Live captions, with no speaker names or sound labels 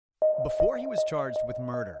Before he was charged with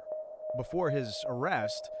murder, before his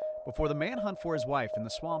arrest, before the manhunt for his wife in the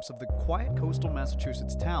swamps of the quiet coastal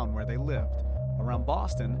Massachusetts town where they lived, around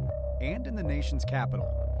Boston, and in the nation's capital.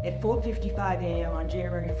 At 4:55 a.m. on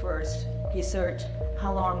January 1st, he searched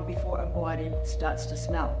how long before a body starts to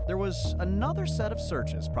smell. There was another set of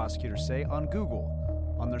searches, prosecutors say, on Google,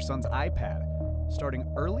 on their son's iPad,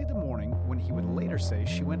 starting early the morning when he would later say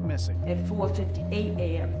she went missing. At 4:58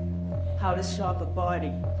 a.m., how to stop a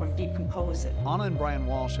body from decomposing. Anna and Brian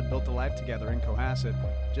Walsh had built a life together in Cohasset,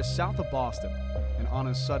 just south of Boston, and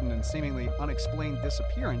Anna's sudden and seemingly unexplained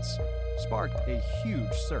disappearance sparked a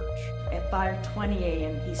huge search. At 5:20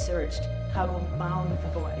 a.m., he searched how to bound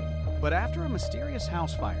the body. But after a mysterious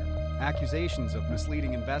house fire, accusations of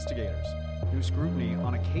misleading investigators, new scrutiny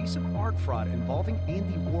on a case of art fraud involving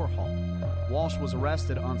Andy Warhol, Walsh was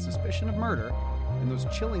arrested on suspicion of murder, and those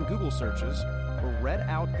chilling Google searches were read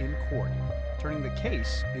out in court, turning the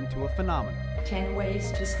case into a phenomenon. 10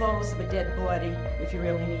 ways to dispose of a dead body if you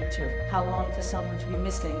really need to. How long for someone to be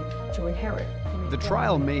missing to inherit. The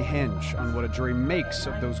trial may hinge on what a jury makes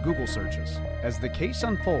of those Google searches. As the case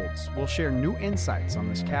unfolds, we'll share new insights on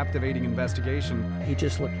this captivating investigation. He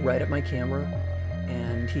just looked right at my camera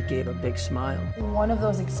and he gave a big smile. One of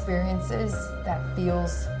those experiences that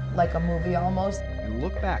feels like a movie almost. And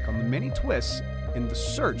look back on the many twists in the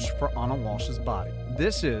search for Anna Walsh's body.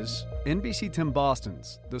 This is NBC 10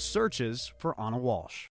 Boston's The Searches for Anna Walsh.